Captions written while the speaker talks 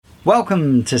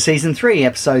Welcome to Season 3,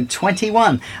 Episode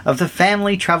 21 of the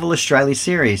Family Travel Australia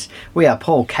series. We are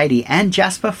Paul, Katie and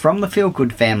Jasper from the Feel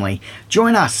Good family.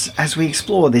 Join us as we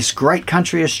explore this great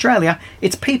country Australia,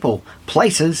 its people,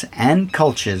 places and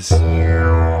cultures.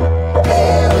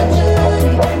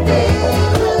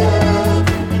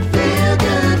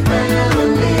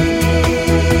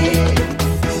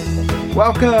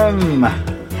 Welcome!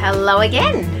 Hello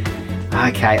again.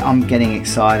 Okay, I'm getting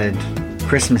excited.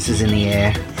 Christmas is in the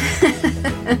air.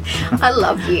 I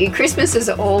love you. Christmas is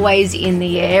always in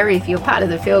the air if you're part of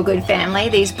the Feel Good family.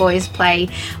 These boys play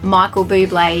Michael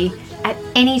Bublé at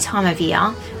any time of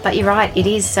year. But you're right, it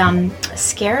is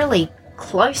scarily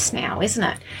close now, isn't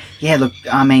it? Yeah, look,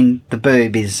 I mean, the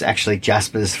Boob is actually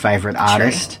Jasper's favourite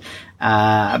artist.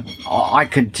 I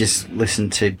could just listen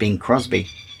to Bing Crosby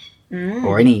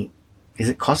or any... Is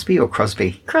it Cosby or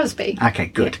Crosby? Crosby. Okay,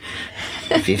 good.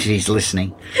 Yeah. If he's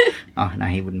listening. Oh, no,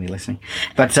 he wouldn't be listening.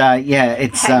 But, yeah,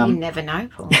 it's... Hey, you never know,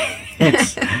 Paul.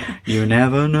 It's, you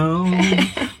never know.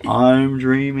 I'm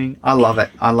dreaming. I love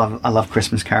it. I love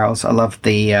Christmas carols. I love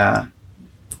the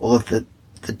all of the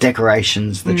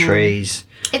decorations, the trees.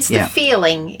 It's the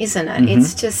feeling, isn't it?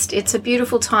 Mm-hmm. It's a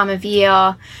beautiful time of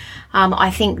year. I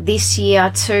think this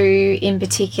year, too, in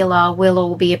particular, we'll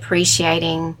all be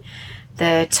appreciating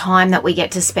the time that we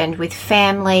get to spend with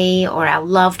family or our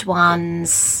loved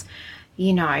ones,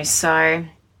 you know, so...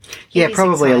 Yeah,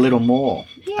 probably exciting. A little more.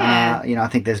 Yeah. I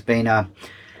think there's been a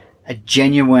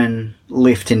genuine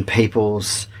lift in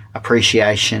people's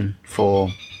appreciation for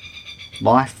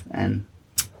life and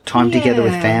time together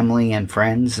with family and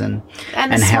friends and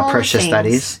how precious that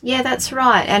is. Yeah, that's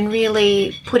right. And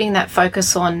really putting that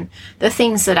focus on the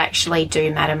things that actually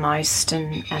do matter most,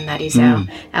 and that is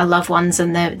our loved ones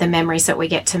and the memories that we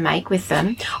get to make with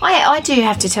them. I do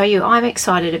have to tell you, I'm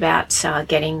excited about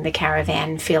getting the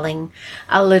caravan feeling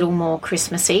a little more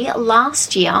Christmassy.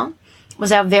 Last year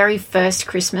was our very first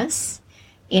Christmas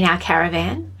in our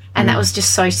caravan. And that was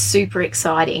just so super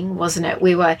exciting, wasn't it?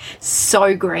 We were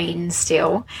so green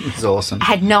still. It was awesome.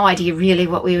 Had no idea really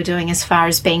what we were doing as far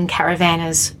as being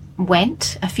caravanners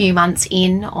went, a few months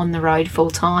in on the road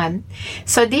full time.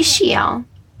 So this year,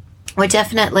 we're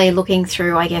definitely looking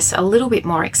through, I guess, a little bit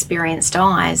more experienced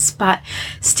eyes, but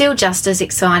still just as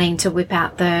exciting to whip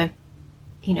out the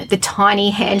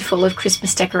tiny handful of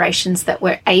Christmas decorations that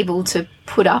we're able to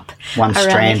put up. One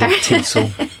strand of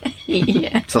tinsel.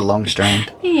 Yeah. It's a long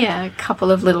strand. Yeah, a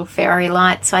couple of little fairy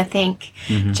lights, I think.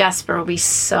 Mm-hmm. Jasper will be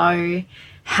so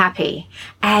happy.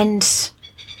 And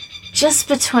just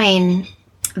between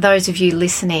those of you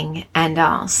listening and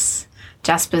us,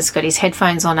 Jasper's got his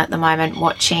headphones on at the moment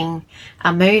watching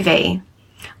a movie.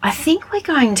 I think we're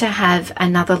going to have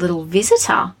another little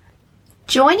visitor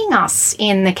joining us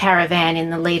in the caravan in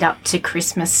the lead up to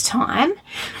Christmas time.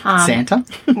 Santa?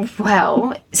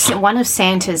 Well, one of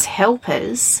Santa's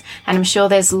helpers, and I'm sure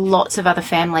there's lots of other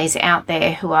families out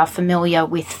there who are familiar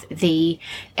with the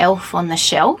Elf on the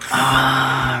Shelf.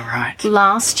 Ah, right.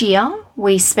 Last year,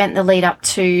 we spent the lead up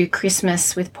to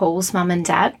Christmas with Paul's mum and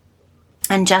dad,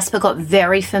 and Jasper got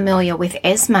very familiar with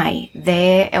Esme,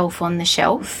 their Elf on the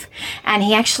Shelf, and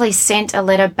he actually sent a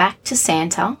letter back to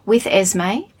Santa with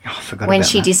Esme when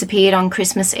she disappeared on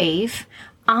Christmas Eve,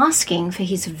 asking for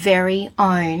his very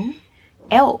own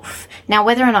elf. Now,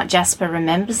 whether or not Jasper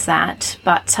remembers that,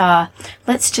 but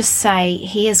let's just say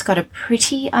he has got a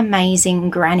pretty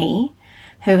amazing granny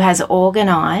who has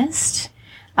organised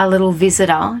a little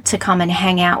visitor to come and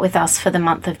hang out with us for the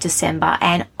month of December,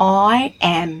 and I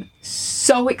am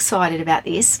so excited about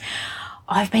this.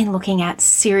 I've been looking at,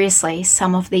 seriously,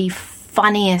 some of the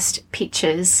funniest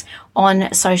pictures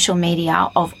on social media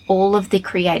of all of the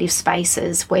creative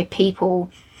spaces where people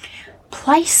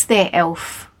place their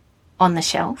elf on the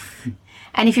shelf.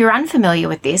 And if you're unfamiliar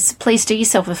with this, please do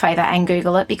yourself a favour and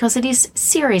Google it, because it is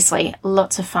seriously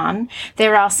lots of fun.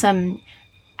 There are some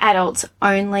adults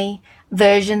only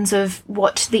versions of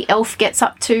what the elf gets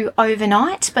up to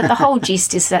overnight, but the whole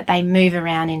gist is that they move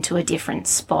around into a different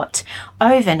spot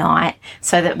overnight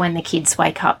so that when the kids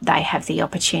wake up, they have the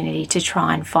opportunity to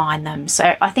try and find them.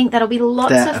 So I think that'll be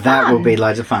lots of fun. That will be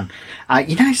loads of fun.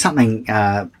 You know something,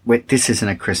 this isn't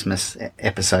a Christmas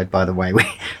episode, by the way,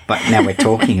 but now we're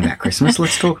talking about Christmas.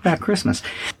 Let's talk about Christmas.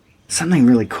 Something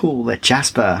really cool that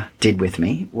Jasper did with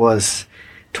me was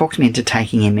talked me into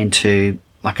taking him into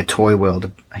like a toy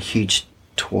world, a huge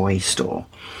toy store,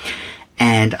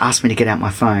 and asked me to get out my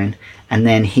phone, and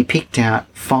then he picked out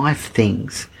 5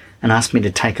 things and asked me to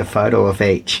take a photo of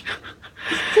each.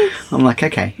 I'm like,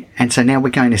 okay. And so now we're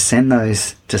going to send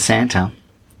those to Santa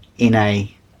in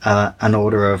an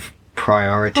order of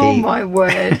priority. Oh, my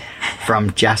word.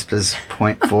 from Jasper's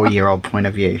 4-year-old point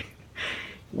of view,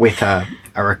 with a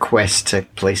request to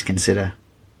please consider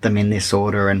them in this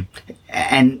order,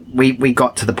 and we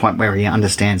got to the point where he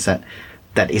understands that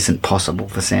isn't possible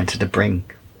for Santa to bring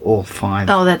all 5.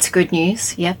 Oh, that's good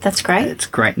news. Yep, that's great. It's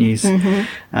great news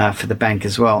for the bank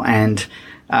as well. And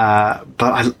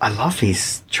but I love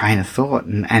his train of thought,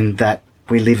 and that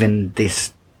we live in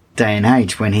this day and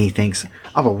age when he thinks,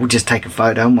 oh, well, we'll just take a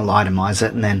photo and we'll itemise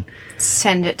it and then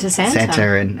send it to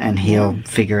Santa. And he'll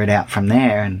figure it out from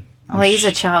there. And well, he's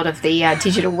a child of the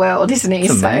digital world, isn't he?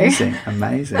 It's amazing,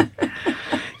 amazing.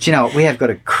 Do you know what? We have got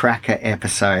a cracker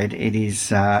episode. It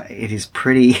is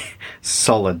pretty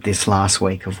solid this last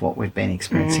week of what we've been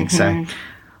experiencing. So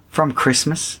from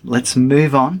Christmas, let's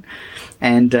move on.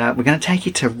 And we're going to take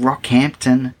you to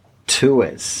Rockhampton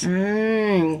Tours.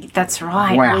 That's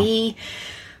right. Wow.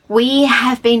 We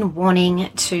have been wanting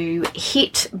to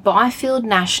hit Byfield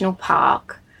National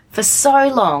Park for so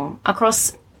long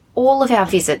across all of our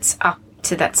visits up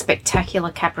to that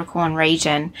spectacular Capricorn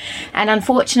region. And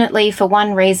unfortunately, for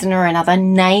one reason or another,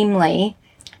 namely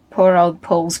poor old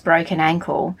Paul's broken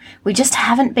ankle, we just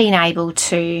haven't been able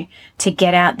to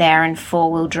get out there and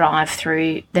 4-wheel drive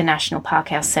through the national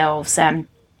park ourselves.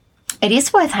 It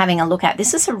is worth having a look at.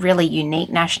 This is a really unique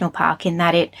national park in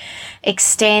that it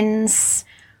extends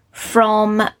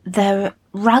from the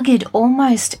rugged,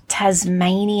 almost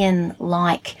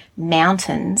Tasmanian-like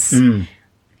mountains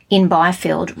in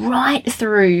Byfield right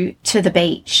through to the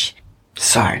beach.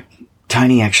 So,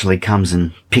 Tony actually comes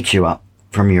and picks you up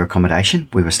from your accommodation.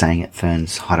 We were staying at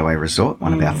Fern's Hideaway Resort,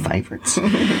 one of our favourites.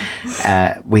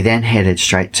 We then headed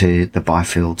straight to the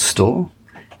Byfield store.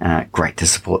 Great to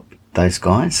support those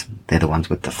guys. They're the ones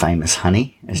with the famous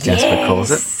honey, as Jasper calls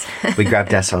it. We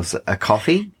grabbed ourselves a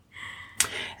coffee.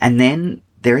 And then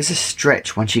there is a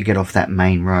stretch once you get off that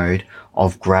main road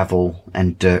of gravel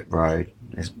and dirt road.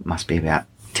 There must be about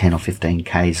 10 or 15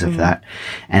 Ks of that.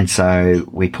 And so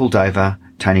we pulled over.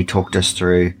 Tony talked us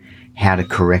through how to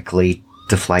correctly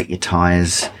deflate your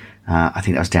tyres. I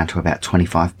think that was down to about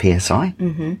 25 PSI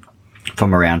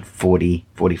from around 40,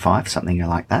 45, something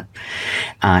like that.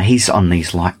 He's on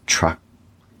these light truck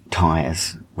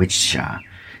tyres, which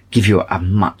give you a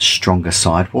much stronger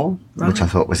sidewall, which I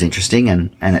thought was interesting,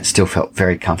 and it still felt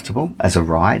very comfortable as a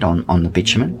ride on the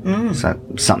bitumen. So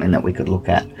something that we could look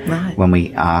at when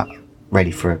we are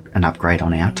ready for an upgrade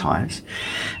on our tyres.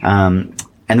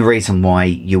 And the reason why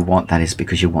you want that is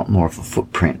because you want more of a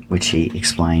footprint, which he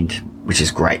explained, which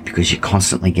is great because you're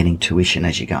constantly getting tuition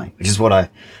as you're going, which is what I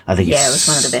think it was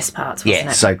one of the best parts, wasn't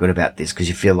it? So good about this because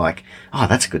you feel like, oh,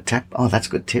 that's a good tap. Oh, that's a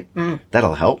good tip.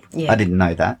 That'll help. I didn't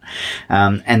know that.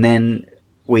 And then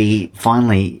we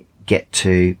finally get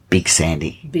to Big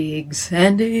Sandy. Big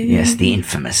Sandy. Yes, the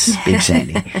infamous Big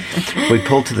Sandy. We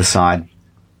pull to the side.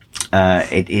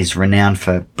 It is renowned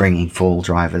for bringing 4-wheel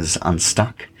drivers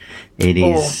unstuck. It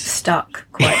is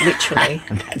stuck, quite literally.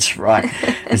 That's right.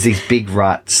 There's these big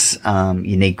ruts.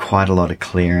 You need quite a lot of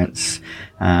clearance.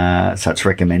 So it's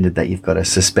recommended that you've got a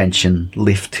suspension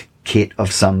lift kit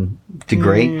of some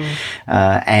degree.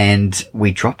 And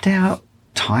we dropped our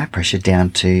tyre pressure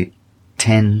down to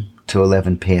 10 to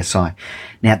 11 PSI.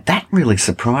 Now, that really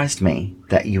surprised me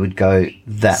that you would go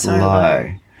that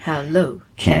low. How low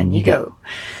can you go?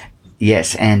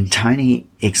 Yes, and Tony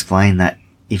explained that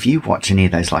if you watch any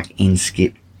of those like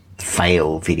in-skip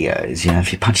fail videos, you know,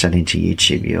 if you punch that into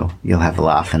YouTube, you'll have a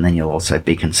laugh, and then you'll also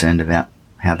be concerned about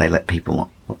how they let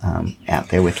people out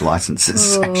there with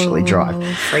licenses actually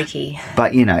drive. Freaky.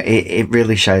 But, you know, it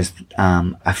really shows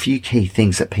a few key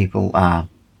things that people are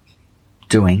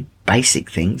doing, basic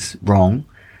things, wrong,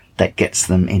 that gets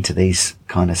them into these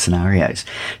kind of scenarios.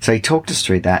 So he talked us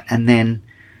through that, and then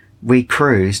we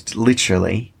cruised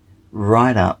literally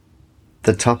right up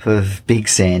the top of Big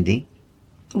Sandy.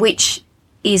 Which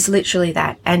is literally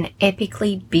that, an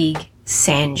epically big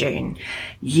sand dune.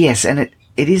 Yes, and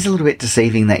it is a little bit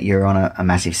deceiving that you're on a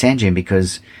massive sand dune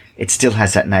because it still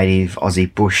has that native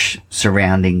Aussie bush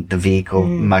surrounding the vehicle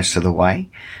most of the way.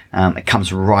 It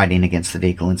comes right in against the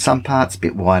vehicle in some parts, a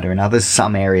bit wider in others.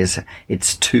 Some areas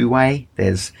it's two-way.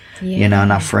 There's,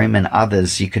 enough room, and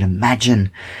others you could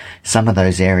imagine some of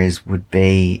those areas would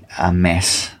be a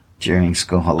mess during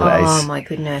school holidays. Oh my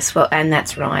goodness. Well, and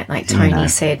that's right. Like Tony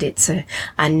said, it's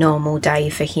a normal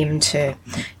day for him to,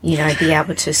 be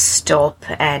able to stop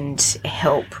and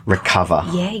help recover.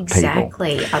 Yeah,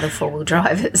 exactly. People. Other 4-wheel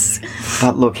drivers.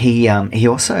 But look, he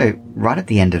also, right at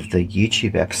the end of the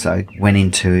YouTube episode, went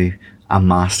into a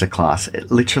masterclass.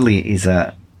 It literally is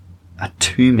a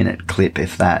 2-minute clip,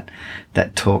 if that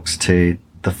talks to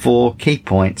the 4 key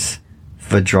points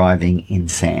for driving in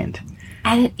sand.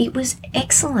 And it was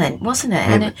excellent, wasn't it?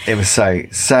 And it was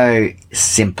so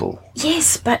simple.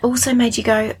 yes, but also made you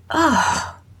go,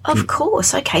 oh, of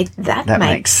course, okay, that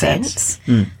makes sense.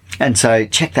 And so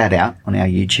check that out on our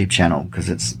YouTube channel because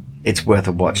it's worth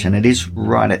a watch, and it is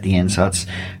right at the end, so it's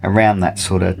around that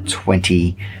sort of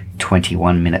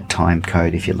 21 minute time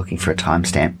code if you're looking for a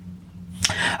timestamp.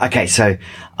 Okay, so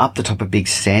up the top of Big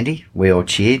Sandy, we all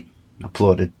cheered,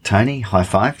 applauded Tony, high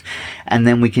five, and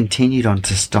then we continued on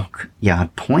to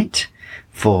Stockyard Point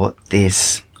for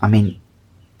this, I mean,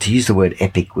 to use the word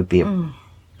epic would be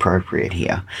appropriate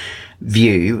here,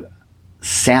 view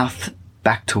south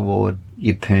back toward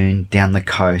Yeppoon, down the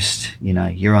coast. You know,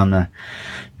 you're on the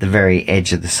very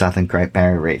edge of the southern Great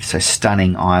Barrier Reef, so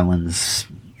stunning islands,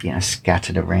 you know,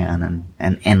 scattered around,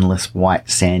 and endless white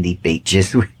sandy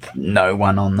beaches with no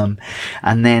one on them.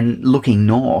 And then looking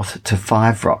north to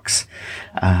Five Rocks,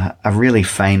 a really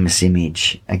famous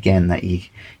image, again, that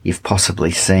you've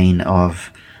possibly seen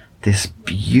of this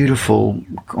beautiful,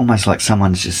 almost like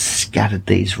someone's just scattered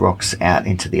these rocks out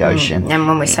into the ocean. And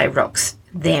when we say rocks,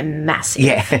 they're massive.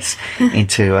 Yes,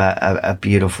 into a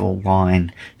beautiful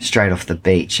line straight off the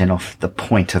beach and off the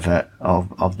point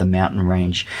of the mountain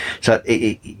range. So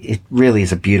it really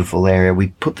is a beautiful area. We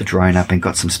put the drone up and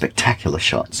got some spectacular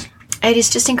shots. It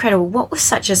is just incredible. What was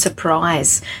such a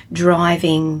surprise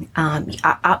driving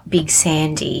up Big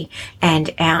Sandy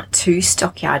and out to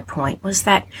Stockyard Point was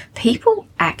that people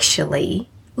actually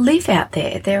live out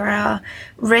there. There are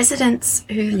residents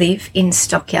who live in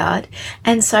Stockyard,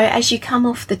 and so as you come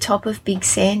off the top of Big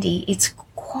Sandy, it's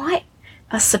quite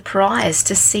a surprise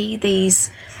to see these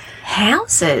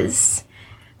houses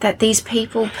that these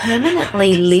people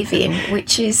permanently live in,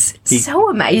 which is so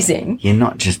amazing. You're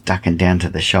not just ducking down to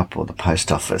the shop or the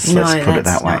post office, let's put it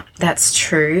that way. That's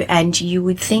true, and you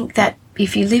would think that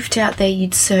if you lived out there,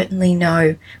 you'd certainly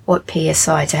know what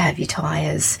PSI to have your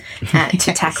tyres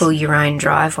to tackle your own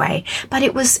driveway. But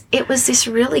it was this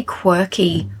really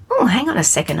quirky, oh, hang on a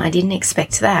second, I didn't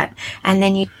expect that. And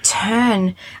then you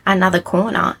turn another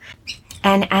corner,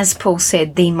 and as Paul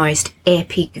said, the most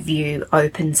epic view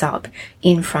opens up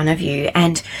in front of you,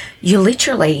 and you're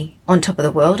literally on top of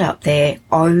the world up there,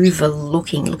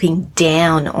 looking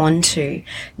down onto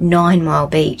 9 Mile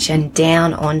Beach and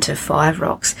down onto Five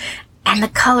Rocks. And the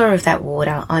colour of that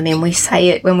water, I mean, we say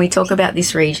it when we talk about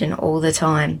this region all the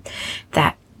time,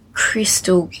 that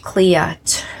crystal clear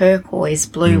turquoise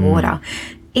blue water.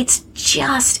 It's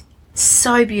just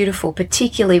so beautiful,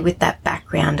 particularly with that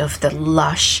background of the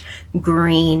lush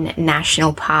green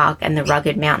national park and the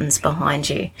rugged mountains behind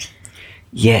you.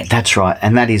 Yeah, that's right.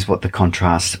 And that is what the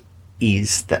contrast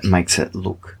is that makes it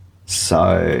look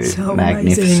so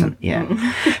magnificent. Amazing.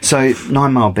 Yeah. So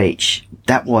 9 Mile Beach,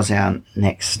 that was our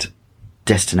next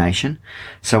destination.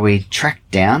 So we tracked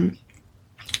down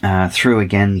through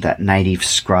again that native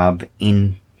scrub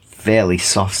in fairly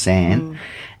soft sand,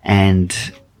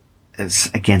 and it's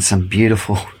again some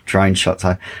beautiful drone shots.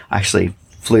 I actually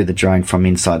flew the drone from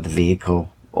inside the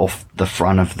vehicle off the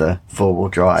front of the 4-wheel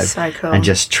drive, so cool, and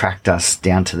just tracked us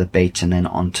down to the beach and then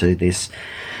onto this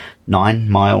 9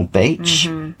 Mile Beach.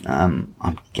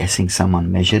 I'm guessing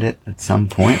someone measured it at some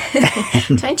point.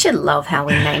 Don't you love how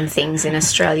we name things in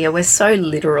Australia? We're so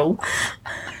literal.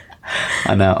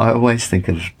 I know. I always think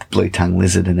of blue tongue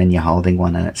lizard, and then you're holding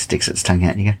one and it sticks its tongue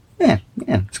out and you go, yeah,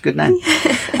 it's a good name.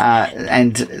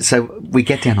 And so we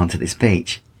get down onto this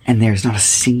beach and there is not a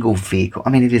single vehicle.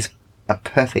 I mean, it is a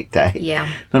perfect day. Yeah.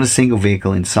 Not a single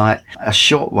vehicle in sight. A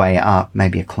short way up,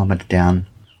 maybe a kilometre down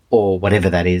or whatever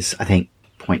that is, I think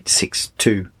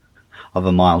 0.62 of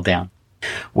a mile down,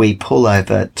 we pull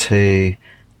over to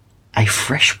a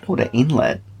freshwater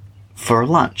inlet for a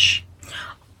lunch.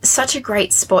 Such a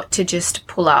great spot to just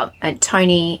pull up. And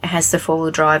Tony has the 4-wheel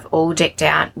drive all decked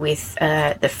out with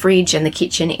the fridge and the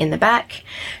kitchen in the back.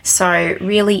 So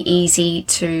really easy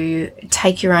to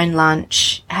take your own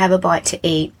lunch, have a bite to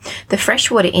eat. The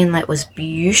freshwater inlet was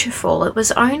beautiful. It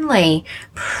was only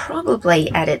probably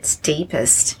at its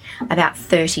deepest about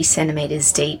 30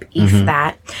 centimetres deep, if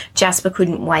that. Jasper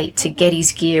couldn't wait to get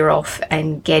his gear off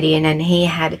and get in, and he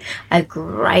had a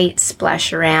great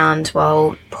splash around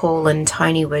while Paul and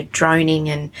Tony were droning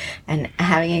and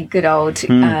having a good old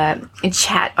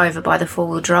chat over by the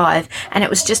 4-wheel drive. And it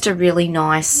was just a really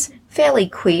nice, fairly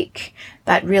quick,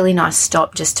 but really nice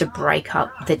stop just to break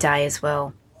up the day as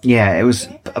well. Yeah, it was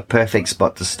a perfect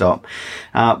spot to stop.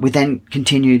 We then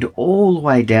continued all the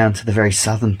way down to the very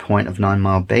southern point of 9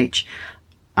 Mile Beach.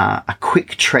 A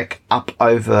quick trek up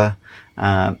over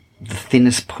the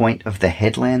thinnest point of the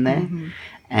headland there.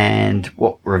 And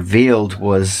what revealed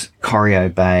was Corio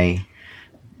Bay,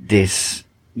 this,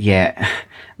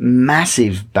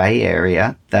 massive bay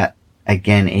area that,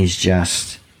 again, is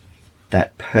just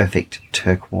that perfect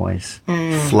turquoise,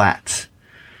 flat,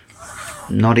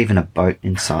 not even a boat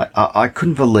in sight. I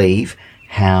couldn't believe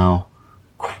how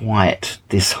quiet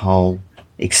this whole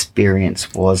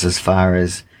experience was as far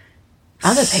as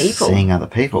other people. Seeing other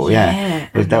people, yeah.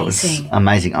 That was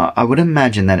amazing. I would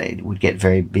imagine that it would get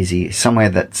very busy somewhere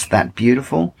that's that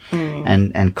beautiful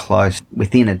and close,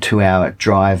 within a 2-hour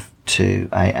drive to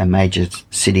a major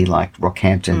city like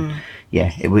Rockhampton.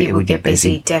 Yeah, it would get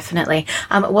busy. Definitely.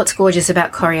 What's gorgeous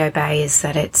about Corio Bay is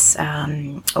that it's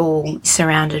all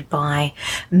surrounded by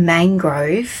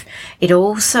mangrove. It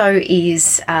also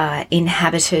is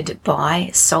inhabited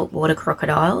by saltwater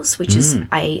crocodiles, which is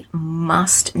a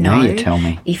must know. Now you tell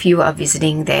me. If you are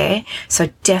visiting there. So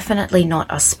definitely not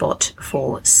a spot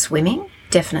for swimming.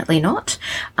 Definitely not.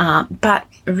 But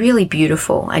really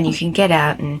beautiful, and you can get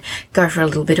out and go for a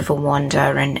little bit of a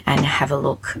wander and have a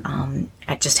look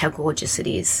at just how gorgeous it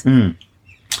is.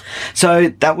 So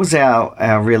that was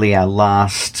our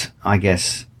last, I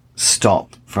guess,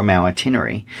 stop from our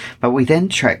itinerary. But we then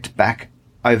trekked back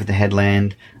over the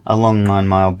headland along 9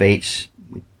 Mile Beach.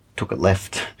 We took it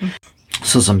left.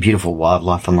 Saw some beautiful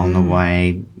wildlife along the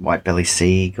way: white-bellied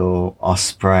seagull,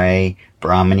 osprey,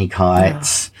 Brahminy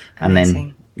kites, and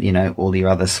then, you know, all your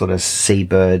other sort of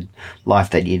seabird life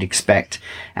that you'd expect.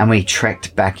 And we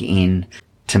trekked back in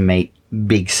to meet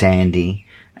Big Sandy,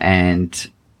 and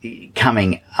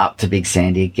coming up to Big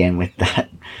Sandy again with that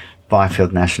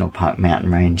Byfield National Park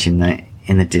mountain range in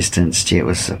the distance. Gee, it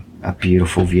was a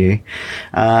beautiful view.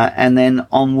 And then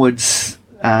onwards,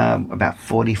 about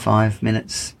 45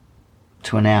 minutes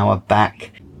to an hour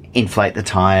back, inflate the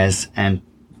tyres and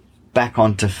back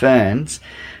onto Ferns.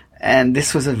 And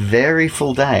this was a very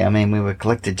full day. I mean, we were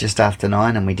collected just after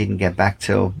 9 and we didn't get back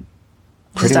till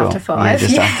after 5.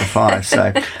 Yeah, after 5.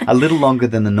 So a little longer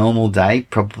than the normal day,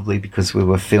 probably because we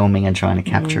were filming and trying to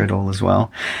capture it all as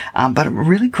well. But a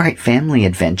really great family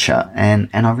adventure. And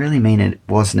I really mean it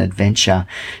was an adventure.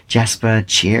 Jasper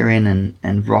cheering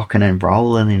and rocking and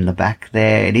rolling in the back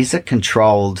there. It is a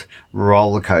controlled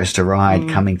roller coaster ride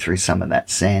coming through some of that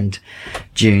sand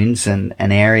dunes and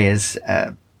areas.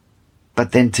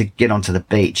 But then to get onto the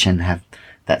beach and have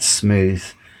that smooth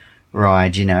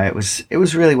ride, you know, it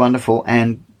was really wonderful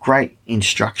and great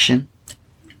instruction.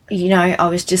 You know, I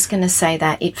was just going to say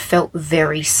that it felt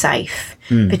very safe,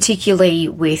 particularly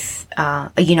with,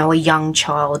 you know, a young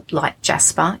child like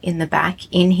Jasper in the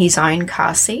back in his own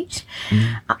car seat.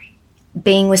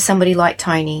 Being with somebody like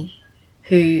Tony,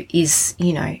 who is,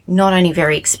 you know, not only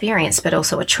very experienced but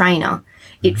also a trainer,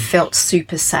 it felt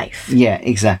super safe. Yeah,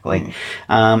 exactly.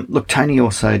 Look, Tony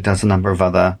also does a number of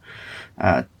other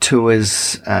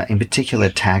tours, in particular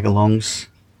tag-alongs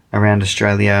around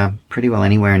Australia, pretty well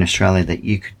anywhere in Australia that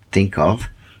you could think of.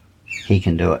 He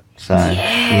can do it. So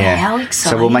yeah, how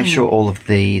exciting. So we'll make sure all of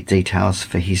the details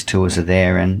for his tours are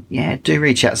there, and yeah, do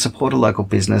reach out, support a local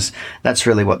business. That's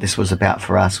really what this was about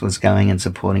for us, was going and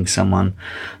supporting someone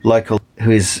local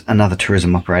who is another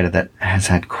tourism operator that has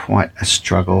had quite a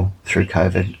struggle through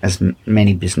COVID, as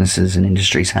many businesses and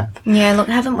industries have. Yeah, look,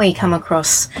 haven't we come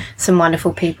across some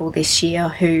wonderful people this year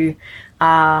who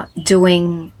are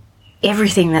doing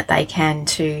everything that they can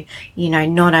to, you know,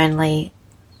 not only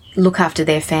look after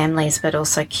their families but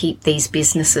also keep these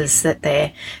businesses that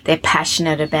they're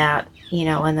passionate about, you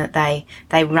know, and that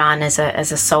they run as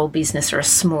a sole business or a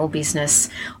small business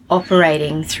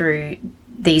operating through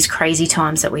these crazy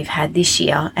times that we've had this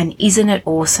year. And isn't it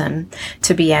awesome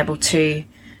to be able to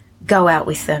go out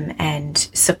with them and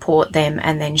support them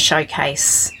and then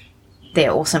showcase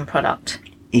their awesome product?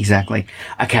 Exactly.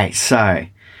 Okay, so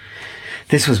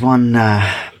this was one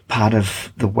part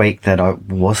of the week that I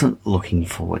wasn't looking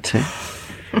forward to.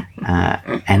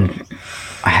 And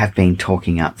I have been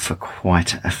talking up for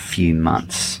quite a few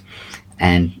months.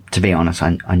 And to be honest,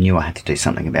 I knew I had to do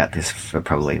something about this for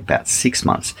probably about 6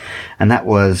 months. And that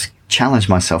was challenge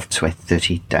myself to a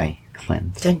 30-day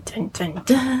cleanse. Dun, dun, dun,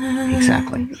 dun.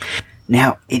 Exactly.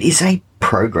 Now, it is a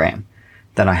program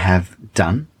that I have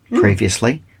done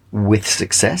previously with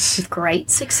success. With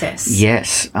great success.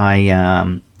 Yes.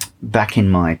 Back in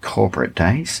my corporate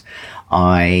days,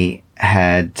 I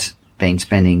had been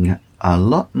spending a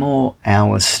lot more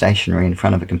hours stationary in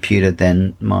front of a computer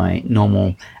than my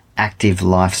normal active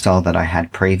lifestyle that I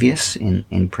had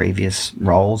in previous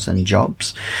roles and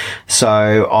jobs.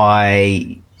 So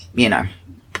I, you know,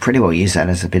 pretty well used that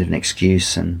as a bit of an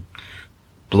excuse and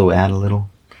blew out a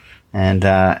little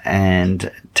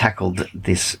and tackled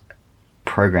this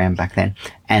program back then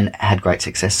and had great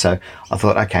success. So I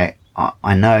thought, okay,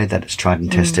 I know that it's tried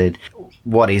and tested.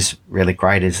 What is really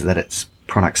great is that it's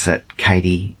products that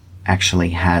Katie actually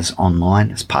has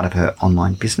online as part of her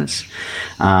online business.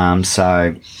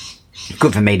 So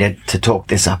good for me to talk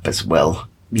this up as well.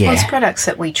 Yeah. Well, it's products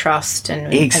that we trust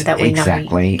and that we know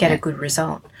we get a good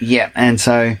result. Yeah, and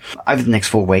so over the next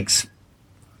 4 weeks,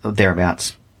 or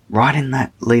thereabouts, right in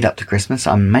that lead up to Christmas,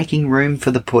 I'm making room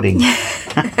for the pudding.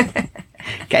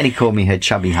 Katie called me her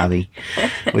chubby hubby,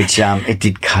 which it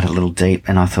did cut a little deep,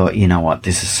 and I thought, you know what,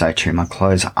 this is so true. My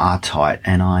clothes are tight,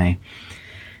 and I'm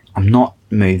not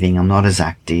moving. I'm not as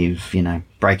active. You know,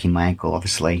 breaking my ankle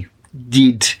obviously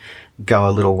did go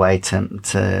a little way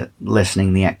to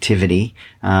lessening the activity,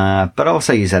 but I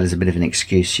also use that as a bit of an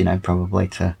excuse, you know, probably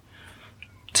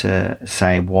to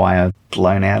say why I've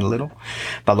blown out a little.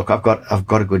 But look, I've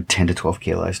got a good 10 to 12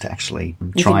 kilos to actually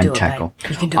try and tackle.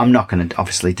 I'm not going to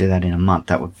obviously do that in a month.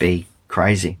 That would be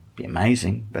crazy. Be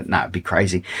amazing, but no, it'd be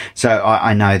crazy. So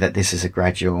I know that this is a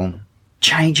gradual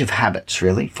change of habits,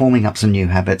 really, forming up some new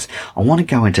habits. I want to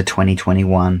go into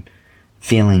 2021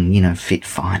 feeling, you know, fit,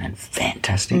 fine and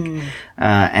fantastic,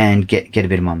 and get a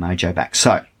bit of my mojo back.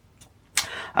 So,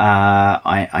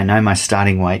 I know my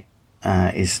starting weight,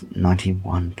 is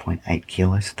 91.8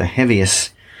 kilos, the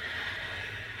heaviest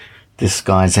this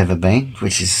guy's ever been,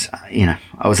 which is, you know,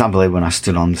 I was unbelievable when I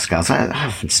stood on the scales. I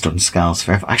haven't stood on scales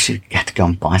forever. I actually had to go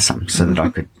and buy some so that I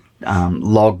could,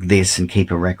 log this and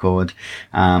keep a record.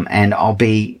 And I'll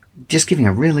be just giving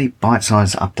a really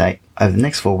bite-sized update over the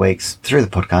next 4 weeks through the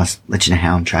podcast, let you know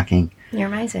how I'm tracking. You're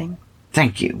amazing.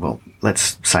 Thank you. Well,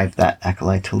 let's save that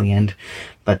accolade till the end.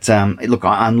 But look,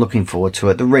 I'm looking forward to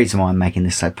it. The reason why I'm making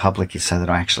this so public is so that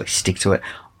I actually stick to it.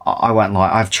 I won't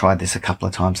lie, I've tried this a couple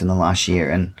of times in the last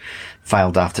year and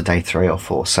failed after day 3 or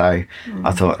 4. So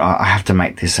I thought I have to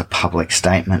make this a public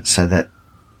statement so that,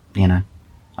 you know,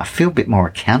 I feel a bit more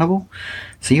accountable.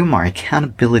 So you're my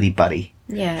accountability buddy.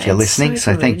 Yeah. If you're listening,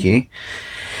 so thank you.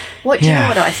 Do you know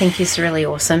what I think is really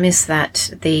awesome is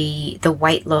that the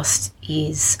weight loss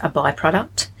is a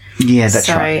byproduct. Yeah, that's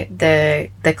right. So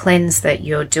the cleanse that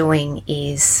you're doing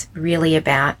is really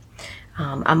about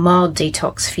a mild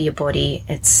detox for your body.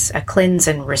 It's a cleanse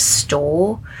and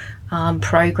restore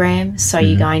program. So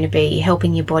you're going to be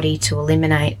helping your body to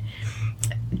eliminate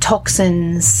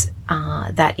toxins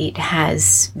that it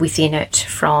has within it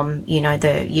from, you know,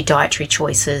 your dietary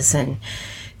choices and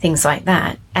things like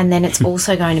that. And then it's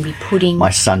also going to be putting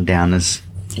my sundowners.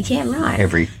 Yeah, right.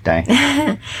 Every day.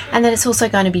 And then it's also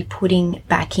going to be putting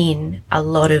back in a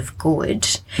lot of good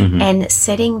and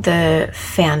setting the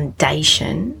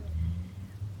foundation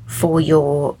for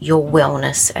your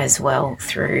wellness as well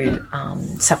through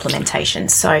supplementation.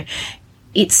 So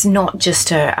it's not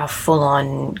just a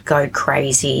full-on go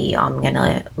crazy, I'm going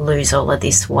to lose all of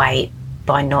this weight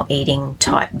by not eating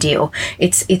type deal.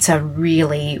 It's a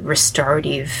really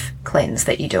restorative cleanse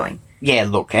that you're doing. Yeah,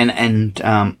 look, and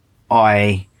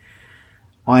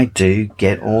I do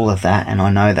get all of that, and I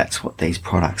know that's what these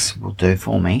products will do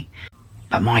for me.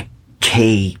 But my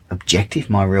key objective,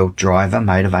 my real driver,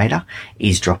 motivator,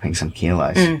 is dropping some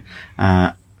kilos.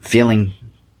 Feeling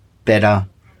better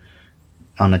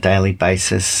on a daily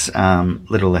basis,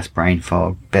 little less brain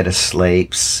fog, better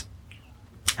sleeps,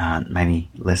 maybe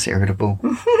less irritable.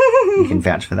 You can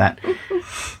vouch for that.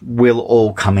 Will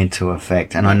all come into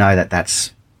effect. And I know that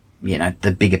that's, you know,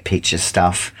 the bigger picture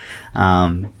stuff.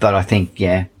 But I think,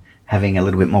 yeah, having a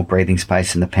little bit more breathing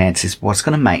space in the pants is what's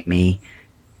going to make me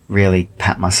really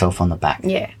pat myself on the back.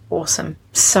 Yeah, awesome.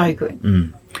 So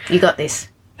good. You got this.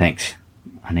 Thanks.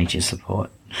 I need your support.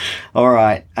 All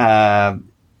right.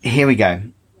 Here we go.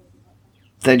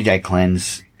 30-day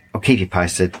cleanse. I'll keep you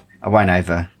posted. I won't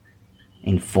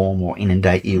inform or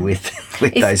inundate you with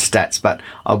those stats, but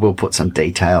I will put some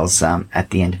details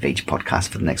at the end of each podcast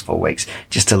for the next 4 weeks.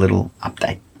 Just a little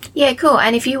update. Yeah, cool.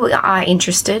 And if you are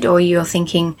interested or you're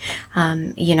thinking,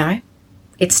 you know,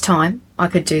 it's time, I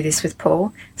could do this with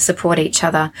Paul, support each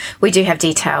other, we do have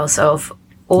details of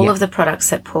all of the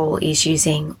products that Paul is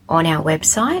using on our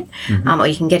website, or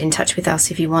you can get in touch with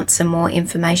us if you want some more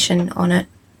information on it.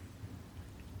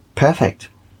 Perfect.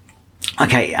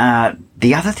 Okay,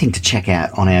 the other thing to check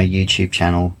out on our YouTube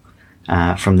channel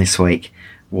from this week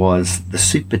was the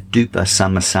Super Duper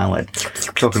Summer Salad.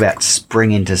 Talk about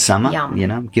spring into summer. Yum. You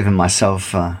know, giving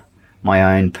myself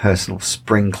my own personal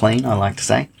spring clean, I like to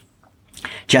say.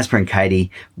 Jasper and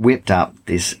Katie whipped up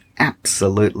this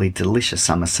absolutely delicious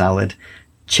summer salad.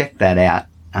 Check that out.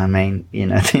 I mean, you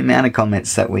know, the amount of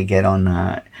comments that we get on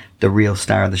the real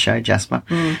star of the show, Jasper,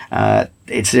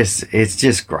 it's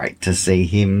just great to see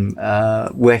him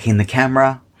working the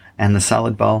camera and the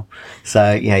salad bowl.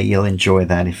 So yeah, you'll enjoy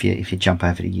that if you jump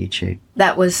over to YouTube.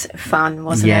 That was fun,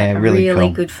 wasn't Yeah, it? really Really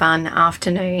cool. good fun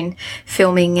afternoon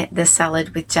filming the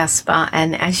salad with Jasper.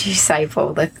 And as you say,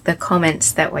 Paul, the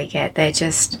comments that we get,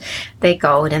 they're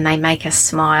gold and they make us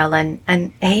smile. And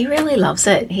he really loves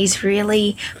it. He's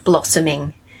really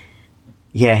blossoming.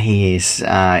 Yeah, he is.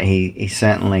 He's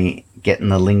certainly getting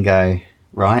the lingo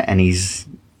right, and he's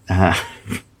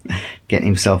getting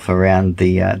himself around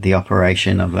the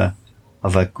operation of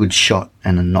a good shot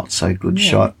and a not so good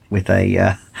shot with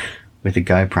a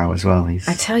GoPro as well.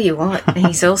 I tell you what,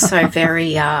 he's also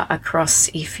very across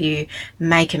if you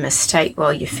make a mistake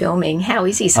while you're filming. How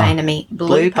is he saying to me?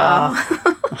 Blooper.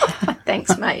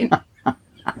 Thanks, mate.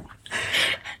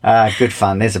 Good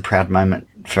fun. There's a proud moment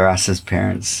for us as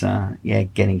parents.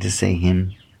 Getting to see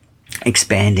him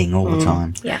expanding all the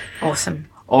time. Yeah, awesome.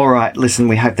 All right, listen,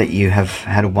 we hope that you have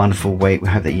had a wonderful week. We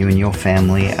hope that you and your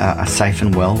family are safe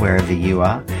and well wherever you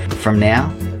are. From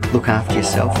now, look after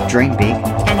yourself, dream big.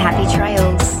 And happy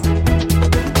trails.